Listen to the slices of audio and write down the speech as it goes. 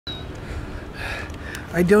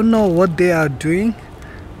I don't know what they are doing,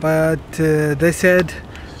 but they said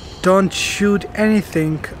don't shoot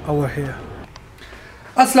anything over here.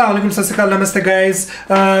 Assalamu alaikum, sat sri akal, namaste guys.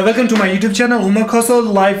 Welcome to my YouTube channel Umar Khoso,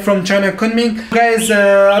 live from China Kunming. Guys,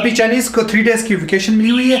 अभी Chinese को 3 days की vacation मिली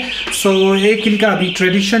हुई है. So एक इनका अभी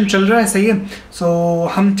tradition चल रहा है, सही है. So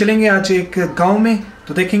हम चलेंगे आज एक गांव में,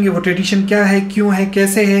 तो देखेंगे वो ट्रेडिशन क्या है, क्यों है,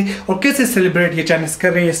 कैसे है और कैसे सेलिब्रेट ये चाइनीज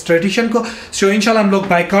कर रहे हैं इस ट्रेडिशन को. सो इंशाल्लाह हम लोग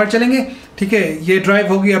बाय कार चलेंगे, ठीक है. ये ड्राइव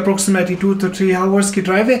होगी अप्रोक्सीमेटली 2 to 3 hours की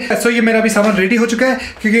ड्राइव है. सो ये मेरा अभी सामान रेडी हो चुका है,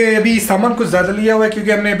 क्योंकि अभी सामान कुछ ज़्यादा लिया हुआ है,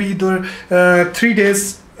 क्योंकि हमने अभी इधर 3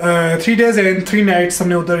 days एंड 3 nights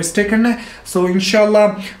हमने उधर स्टे करना है. सो इंशाल्लाह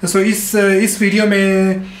इस वीडियो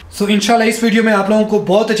में आप लोगों को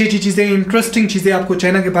बहुत अच्छी चीज़ें, इंटरेस्टिंग चीज़ें आपको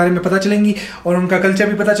चाइना के बारे में पता चलेंगी और उनका कल्चर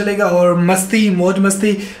भी पता चलेगा और मौज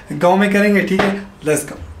मस्ती गांव में करेंगे, ठीक है. Let's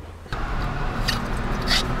go.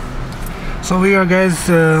 So we are guys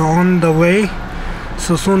on the way,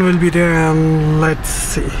 so soon we'll be there and let's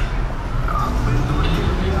see.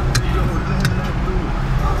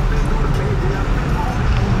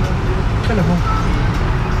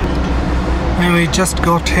 And we just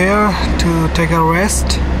got here to take a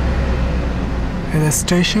rest at the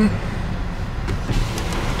station.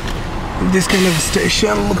 This kind of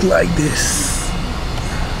station look like this.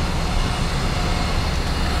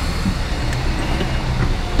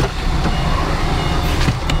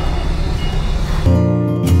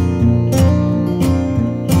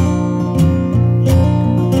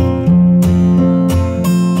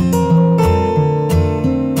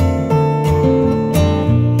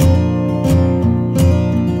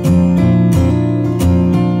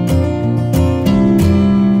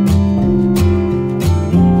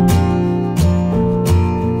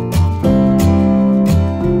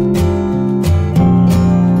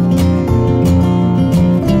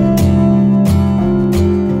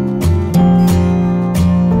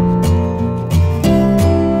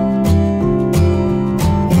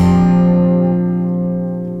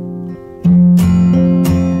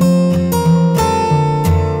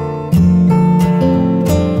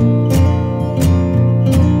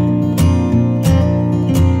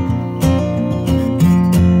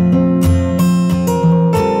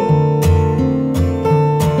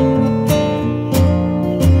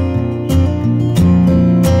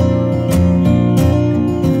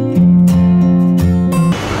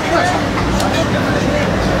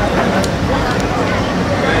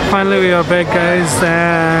 Finally we are back guys,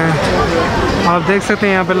 and आप देख सकते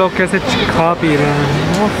हैं यहाँ पे लोग कैसे खा P रहे हैं.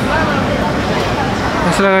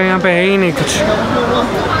 ऐसा लगा यहाँ पे है ही नहीं कुछ.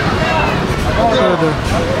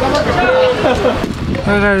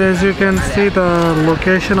 As you can see the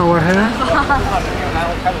location over here,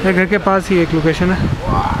 ये घर के पास ही एक लोकेशन है.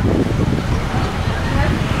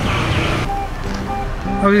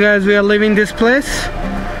 Okay guys, we are leaving this place.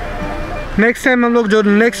 Next time हम लोग जो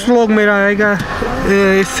नेक्स्ट व्लॉग मेरा आएगा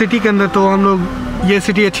इस सिटी के अंदर, तो हम लोग ये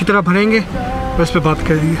सिटी अच्छी तरह भरेंगे और इस पर बात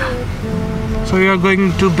करेंगे. So we are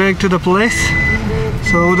going to back to the place.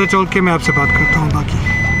 सो उधर चल के मैं आपसे बात करता हूँ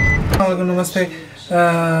बाकी. नमस्ते,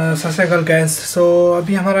 सत श्री अकाल गाइस. सो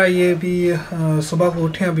अभी हमारा ये भी सुबह को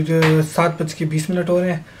उठे, अभी 7:20 हो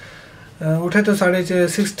रहे हैं. उठे तो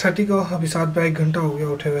 6:30 को, अभी 7 बजे 1 घंटा हो गया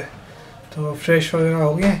उठे हुए, तो फ्रेश वगैरह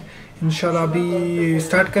हो गए. इंशाल्लाह अभी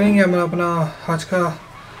स्टार्ट करेंगे हम अपना आज का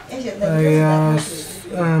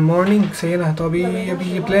मॉर्निंग, सही है ना. तो अभी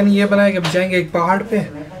ये प्लान ये बनाया कि अभी जाएंगे एक पहाड़ पे,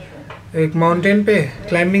 एक माउंटेन पे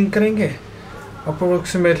क्लाइंबिंग करेंगे.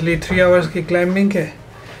 अप्रोक्सीमेटली 3 hours की क्लाइंबिंग है.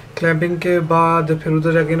 क्लाइंबिंग के बाद फिर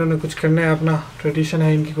उधर जाके इन्होंने कुछ करना है, अपना ट्रेडिशन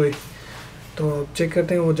है इनकी कोई, तो चेक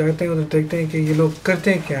करते हैं. वो जाते हैं उधर, देखते हैं कि ये लोग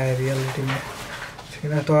करते हैं क्या है रियलिटी में, ठीक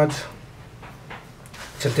है ना. तो आज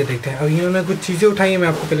चलते देखते हैं. अभी इन्होंने कुछ चीज़ें उठाई हैं, मैं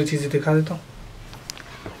आपको पहले चीज़ें दिखा देता हूँ.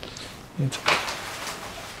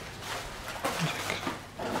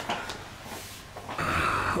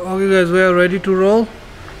 Okay guys, we are ready to role.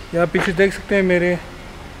 यहाँ पीछे देख सकते हैं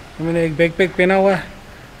मैंने एक बैकपैक पहना हुआ है.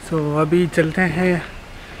 सो अभी चलते हैं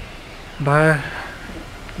बाहर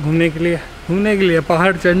घूमने के लिए.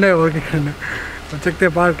 पहाड़ चढ़ना है और क्या करना है, तो चलते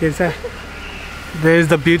हैं पहाड़ कैसा है. There is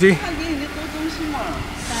the beauty.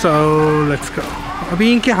 So let's go.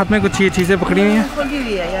 अभी इनके हाथ में कुछ ये चीज़ें पकड़ी हुई हैं,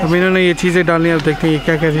 अभी इन्होंने ये चीज़ें डालनी है. अब देखते हैं ये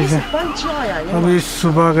क्या क्या चीज़ें. अभी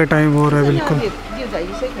सुबह का टाइम हो रहा है बिल्कुल,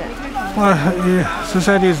 और ये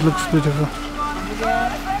सोसाइटी लुक्स ब्यूटीफुल.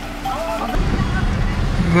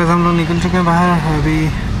 हम लोग निकल चुके हैं बाहर. अभी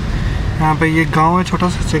यहाँ पे ये गांव है छोटा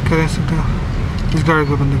सा, चेक कर सकते हो. इस गाड़ी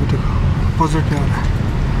को बंदे को देखो, अपोजिट पे आ रहा है.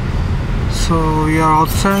 So we are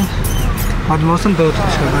outside. आज मौसम बहुत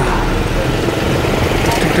अच्छा है.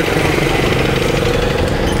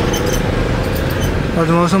 आज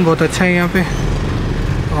मौसम बहुत अच्छा है यहाँ पे.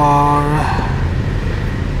 और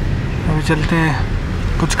अभी चलते हैं,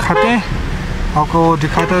 कुछ खाते हैं, आपको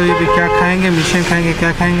दिखाता हूँ ये भी क्या खाएंगे, मिशन खाएंगे,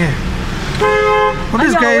 क्या खाएंगे। What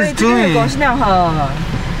is guys doing?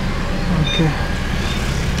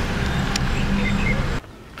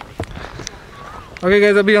 Okay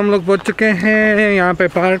guys, अभी हम लोग पहुंच चुके हैं यहाँ पे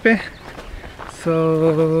पहाड़ पे। So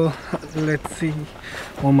let's see.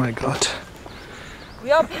 Oh my God,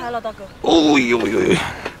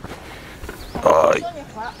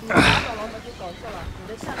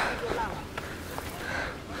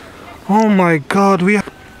 oh my God, we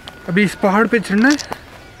अभी इस पहाड़ पे चढ़ना है।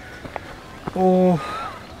 ओह,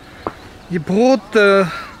 ये बहुत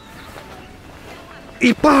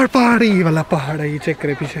ये पहाड़ी वाला पहाड़ है, ये चेक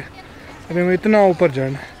करे पीछे। अभी हमें इतना ऊपर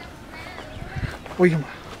जाना है। वही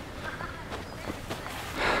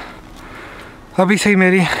अभी सही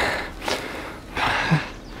मेरी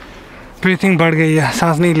ब्रीथिंग बढ़ गई है,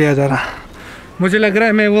 सांस नहीं लिया जा रहा। मुझे लग रहा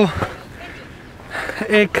है मैं वो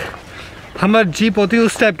एक हमर जीप होती है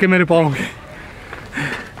उस टाइप के मेरे पाँव के।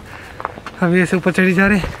 अभी ऐसे ऊपर चढ़ी जा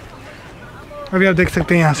रहे हैं। अभी आप देख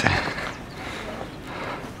सकते हैं यहाँ से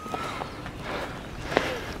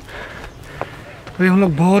अभी हम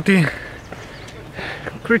लोग बहुत ही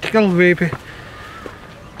क्रिटिकल वे पे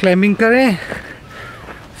क्लाइंबिंग करें।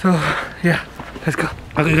 सो या let's go.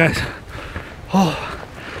 Okay guys, oh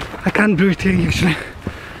I can't breathe actually,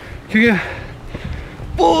 क्योंकि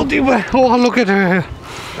बहुत ही ओह लुक एट इट।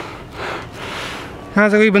 यहाँ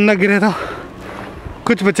से कोई बंदा गिरे तो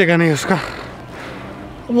कुछ बचेगा नहीं उसका।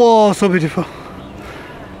 वो सो ब्यूटीफुल।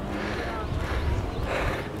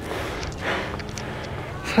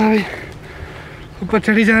 सारी ऊपर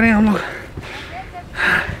चढ़ी जा रहे हैं हम लोग,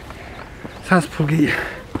 सांस फूल गई है।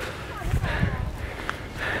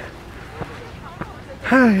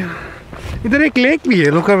 हाँ यार, इधर एक लेक भी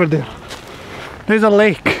है, look over there, there is a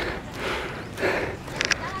lake.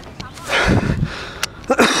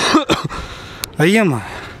 आइए माँ,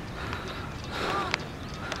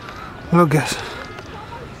 लोग गैस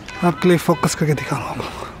आपके लिए फोकस करके दिखा रहा हूँ।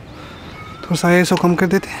 थोड़ा सा ऐसा कम कर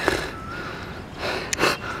देते हैं।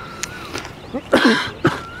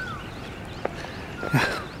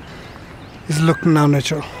 It's looking now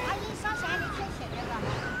natural.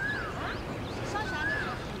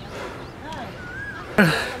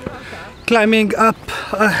 Climbing up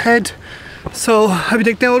ahead. So अभी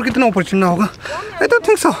देखते हैं और कितना ऊपर चढ़ना होगा। I don't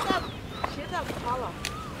think so.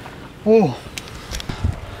 Oh.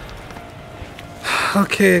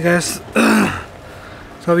 Okay guys.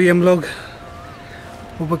 So अभी हम लोग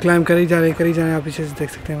ऊपर क्लाइंब कर ही जा रहे हैं। आप पीछे से देख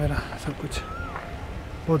सकते हैं मेरा सब कुछ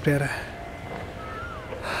बहुत प्यारा है।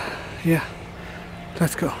 Yeah,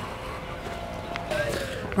 let's go.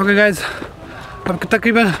 Okay guys, अब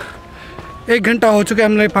तकरीबन 1 घंटा हो चुका है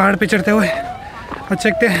हम लोग पहाड़ पे चढ़ते हुए। और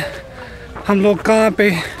चलते हैं हम लोग कहाँ पे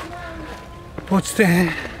पहुँचते हैं।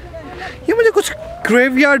 ये मुझे कुछ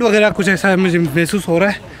ग्रेवयार्ड वगैरह कुछ ऐसा मुझे महसूस हो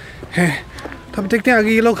रहा है। तो अब देखते हैं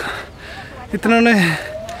आगे ये लोग इतना ने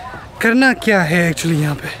करना क्या है एक्चुअली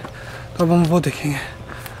यहाँ पे, तो अब हम वो देखेंगे।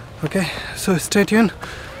 Okay, so stay tune,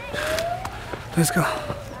 let's go.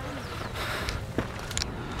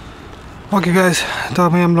 Okay guys, तो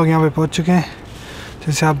अभी हम लोग यहाँ पे पहुँच चुके हैं।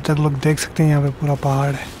 जैसे आप तक लोग देख सकते हैं यहाँ पे पूरा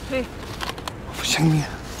पहाड़ है।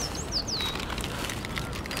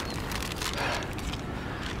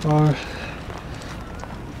 और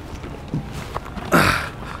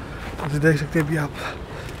देख सकते हैं अभी आप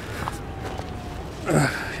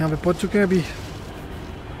यहाँ पे पहुँच चुके हैं। अभी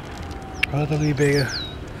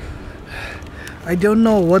I don't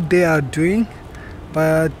know what they are doing,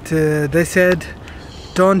 but they said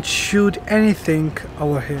don't shoot anything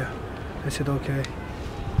over here. I said okay.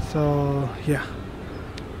 So yeah,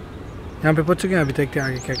 यहाँ पे पहुँच चुके हैं। अभी देखते हैं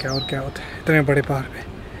आगे क्या क्या और क्या होता है इतने बड़े पहाड़ पे।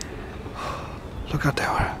 Look at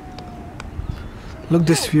that. Look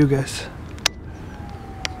this view guys.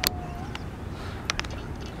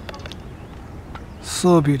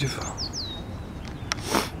 So beautiful.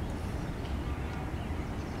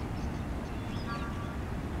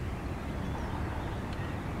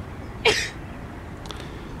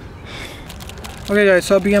 Okay guys,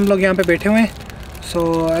 सो अभी हम लोग यहाँ पे बैठे हुए हैं। सो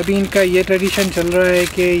अभी इनका ये ट्रेडिशन चल रहा है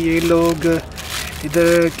कि ये लोग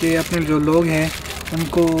इधर के अपने जो लोग हैं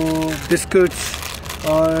उनको बिस्कुट्स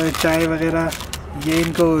और चाय वगैरह ये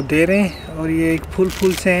इनको दे रहे हैं। और ये एक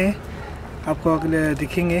फूल से हैं, आपको अगले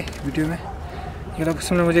दिखेंगे वीडियो में। ये लोग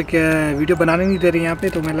इसमें मुझे क्या वीडियो बनाने नहीं दे रही यहाँ पे,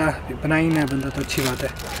 तो मेरा बना ही ना बंदा तो अच्छी बात है।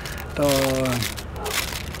 तो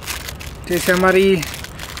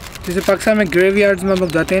जैसे पाकिस्तान में ग्रेवयार्ड्स में हम लोग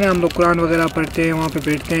जाते हैं ना, हम लोग कुरान वगैरह पढ़ते हैं, वहाँ पे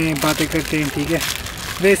बैठते हैं, बातें करते हैं, ठीक है।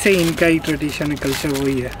 वैसे ही इनका ही ट्रेडिशन है, कल्चर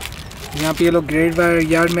वही है। यहाँ पे ये लोग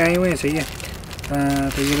ग्रेवयार्ड में आए हुए हैं, सही है।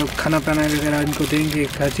 तो ये लोग खाना पाना वगैरह इनको देंगे,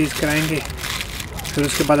 हर चीज़ कराएंगे। फिर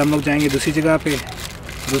उसके बाद हम लोग जाएंगे दूसरी जगह पे,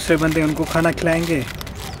 दूसरे बंदे उनको खाना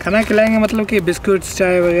खिलाएंगे मतलब कि बिस्कुट्स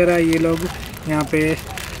चाय वगैरह ये लोग यहाँ पे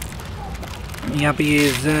ये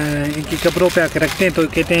इनकी कब्रों पे आके रखते हैं, तो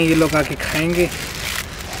कहते हैं ये लोग आके खाएंगे।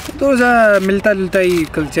 तो मिलता जुलता ही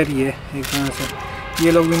कल्चर ही है एक तरह से।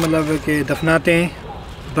 ये लोग भी मतलब कि दफनाते हैं,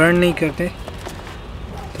 बर्न नहीं करते।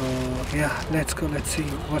 तो या लेट्स सी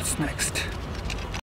व्हाट्स नेक्स्ट।